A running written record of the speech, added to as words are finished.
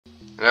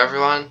Hello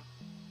everyone,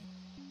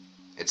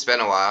 it's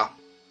been a while.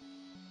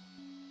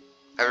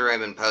 I haven't really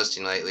been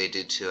posting lately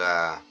due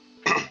to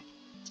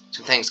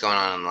some things going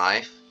on in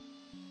life.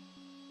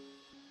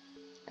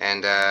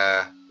 And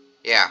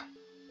yeah,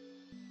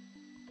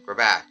 we're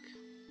back.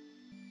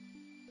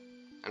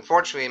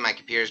 Unfortunately, my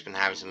computer's been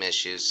having some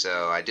issues,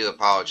 so I do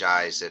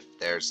apologize if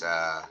there's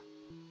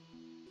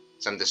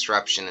some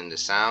disruption in the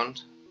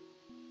sound.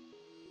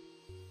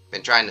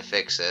 Been trying to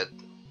fix it,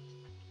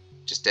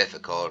 just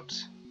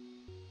difficult.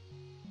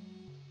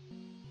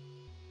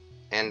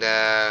 And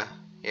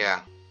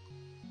yeah,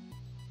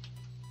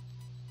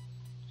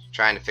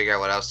 trying to figure out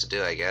what else to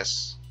do, I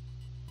guess.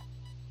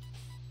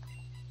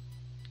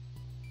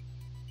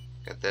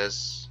 Got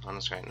this on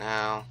us right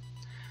now.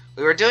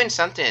 We were doing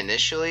something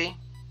initially,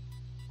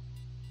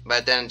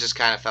 but then it just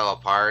kind of fell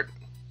apart.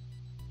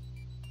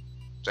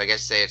 So I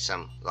guess say it's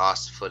some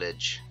lost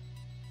footage.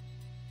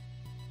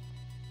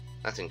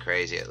 Nothing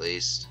crazy, at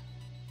least.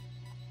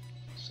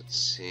 So let's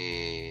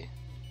see.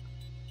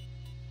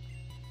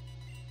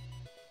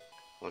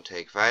 We'll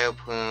take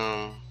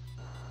Vileplume.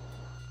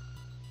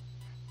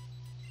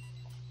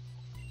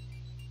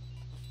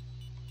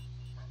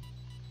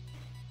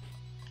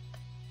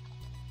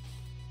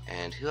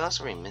 And who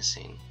else are we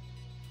missing?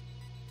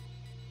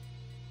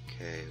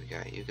 Okay, we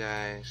got you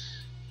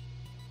guys.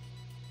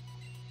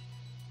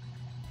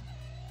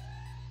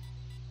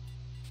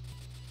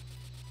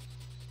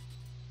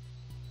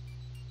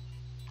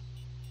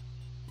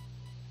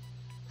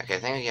 Okay, I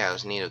think, yeah, it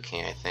was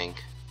Nidoking, I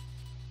think.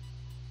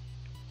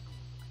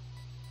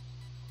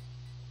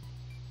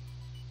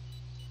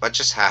 What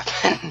just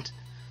happened?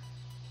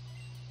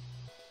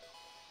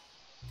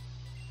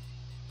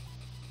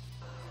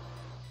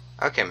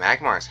 Okay,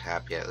 Magmar's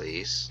happy at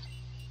least.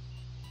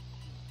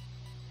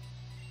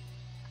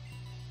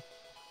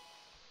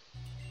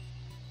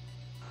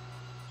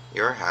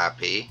 You're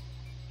happy.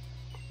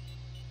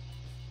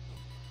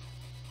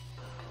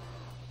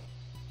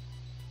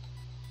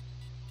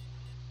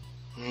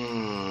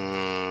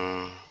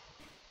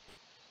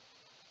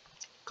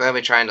 Gonna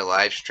be trying to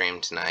live stream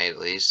tonight at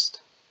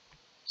least.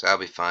 So that'll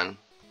be fun.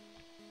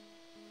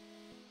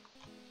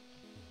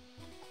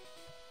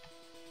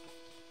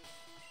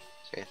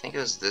 I think it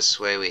was this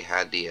way we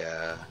had the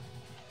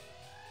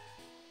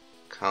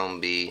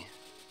Combi.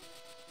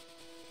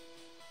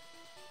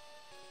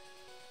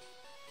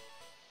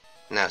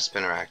 No,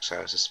 Spinnerack,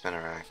 sorry, it was a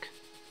Spinnerack.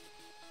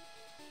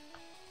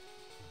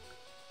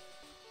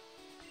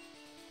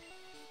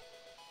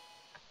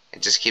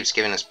 It just keeps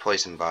giving us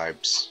poison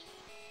barbs.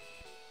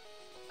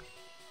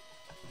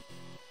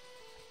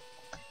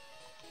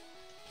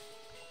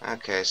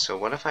 Okay, so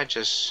what if I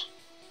just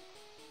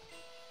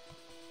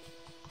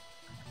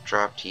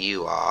dropped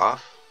you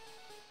off?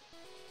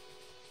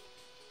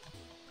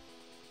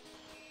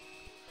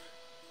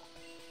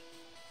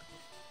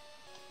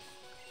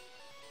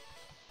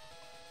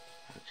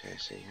 Okay,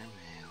 so you're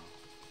male.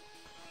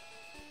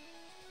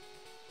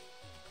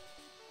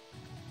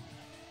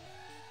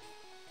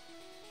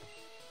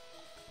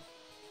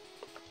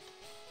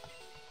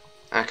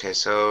 Okay,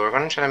 so we're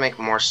gonna try to make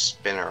more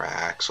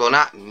Spinneracks. Well,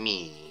 not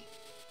me.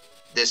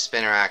 This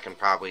Spinnerack and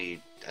probably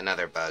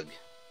another bug.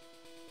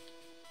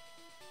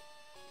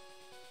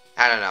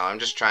 I don't know, I'm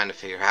just trying to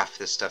figure half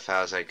this stuff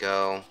out as I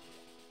go.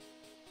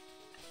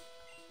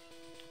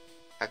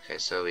 Okay,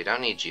 so we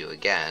don't need you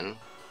again.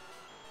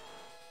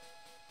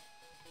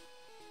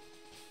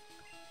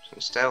 So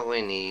instead what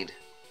we need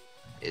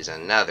is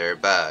another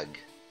bug.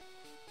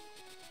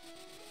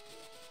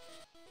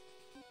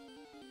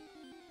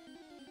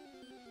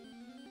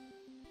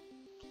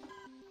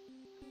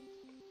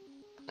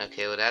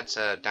 Okay, well that's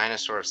a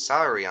dinosaur of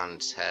celery on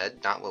its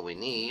head, not what we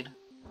need.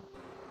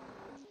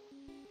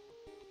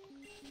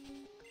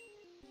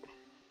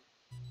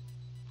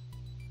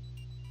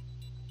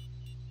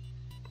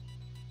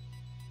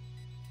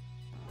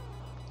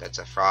 That's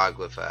a frog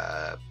with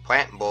a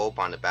plant bulb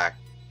on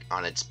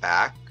its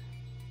back.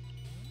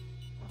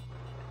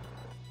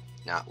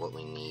 Not what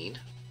we need.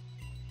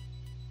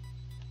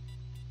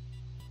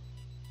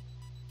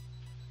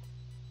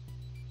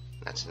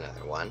 That's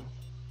another one.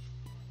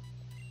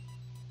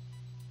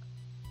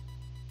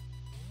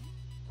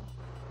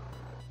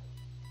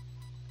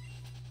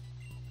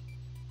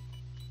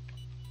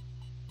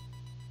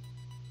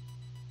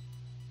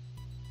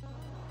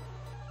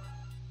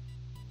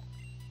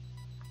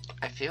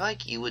 I feel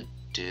like you would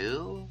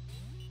do.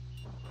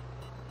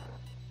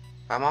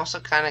 I'm also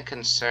kind of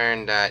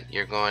concerned that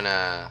you're going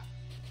to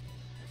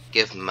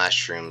give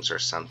mushrooms or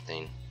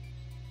something.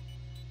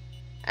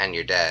 And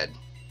you're dead.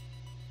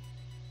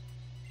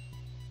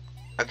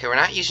 Okay, we're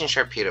not using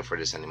Sharpedo for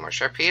this anymore.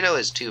 Sharpedo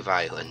is too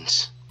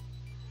violent.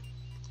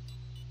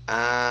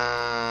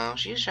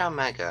 Let's use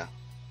Mega.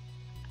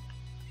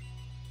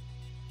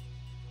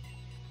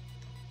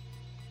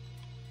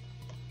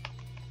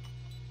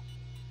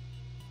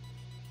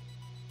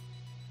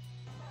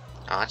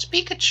 Oh, it's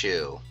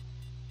Pikachu.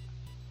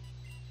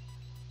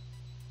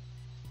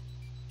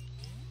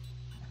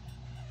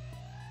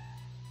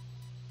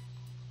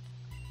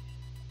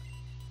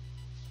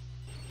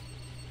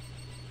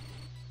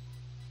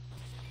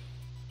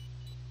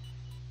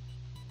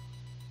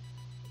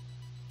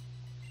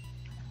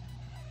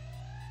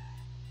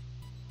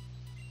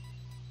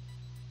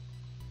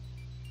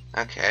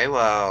 Okay,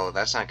 well,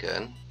 that's not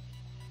good.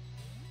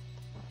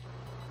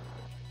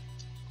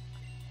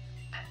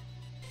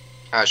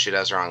 Oh shoot, that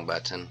was the wrong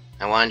button.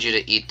 I wanted you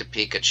to eat the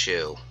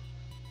Pikachu.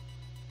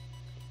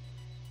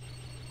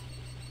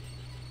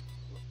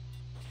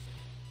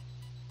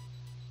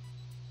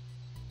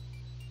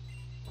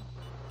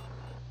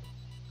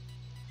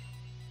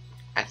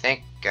 I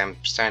think I'm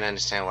starting to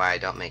understand why I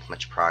don't make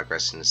much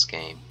progress in this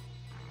game.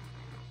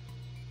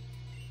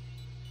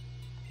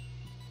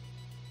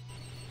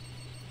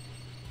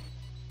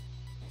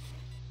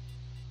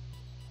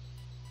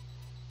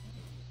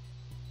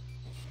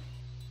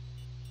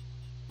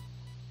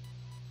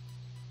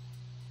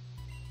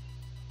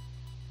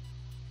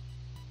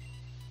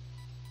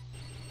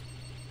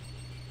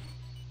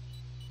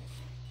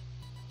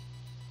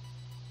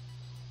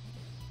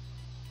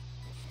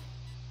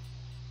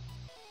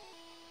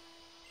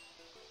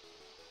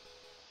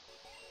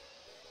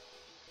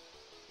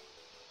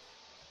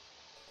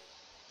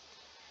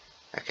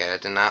 Okay,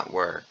 that did not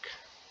work.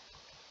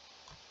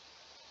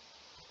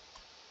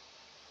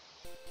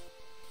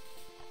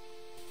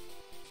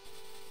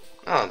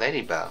 Oh,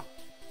 Ladybell.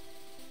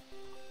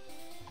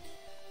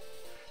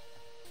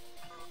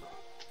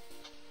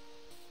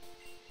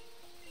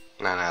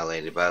 No, not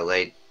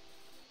Ladybell.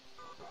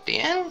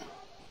 Dan?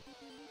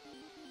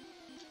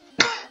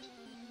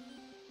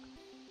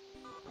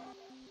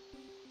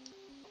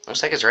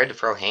 Looks like it's ready to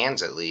throw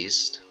hands at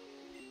least.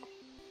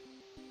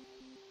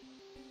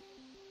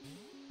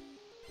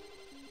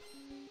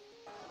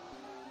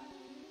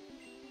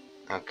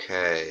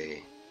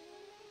 Okay.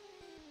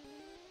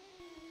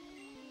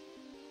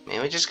 Maybe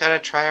we just gotta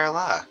try our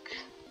luck.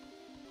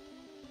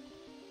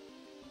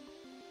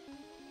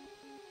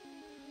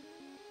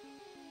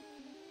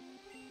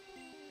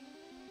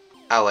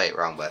 Oh wait,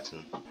 wrong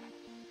button.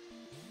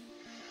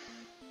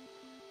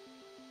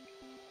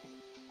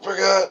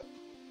 Forgot.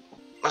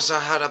 That's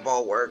not how that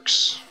ball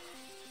works.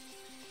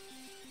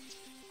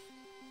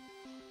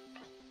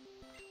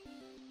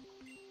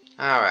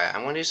 Alright,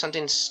 I'm gonna do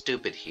something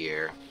stupid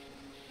here.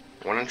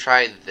 I wanna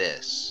try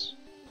this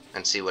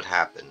and see what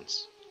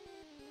happens.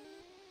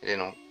 It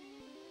didn't.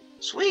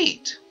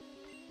 Sweet!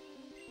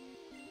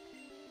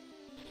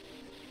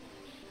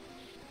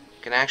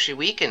 Can actually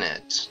weaken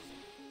it.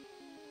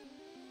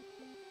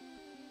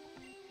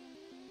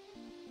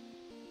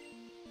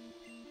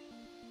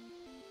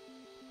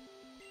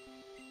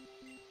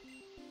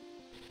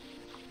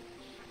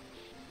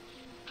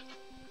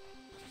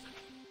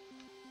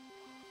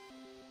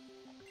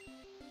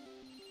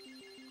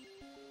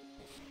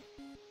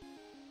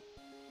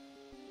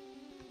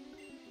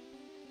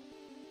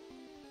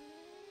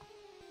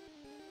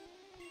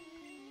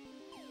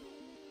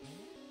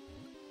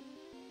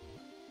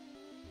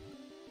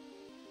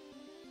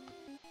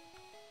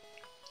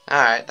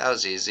 Alright, that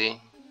was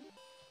easy.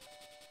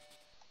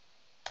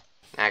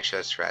 Actually,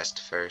 let's rest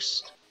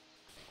first.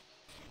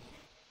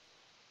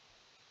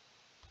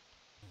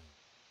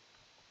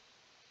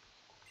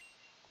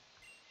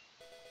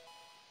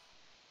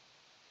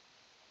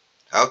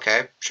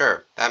 Okay,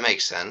 sure, that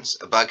makes sense.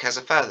 A bug has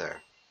a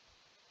feather.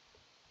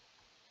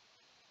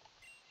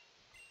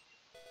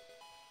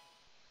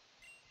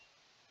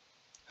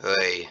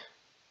 Hey,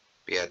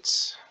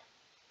 Biets.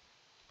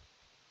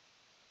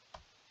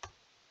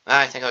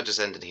 I think I'll just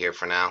end it here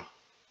for now.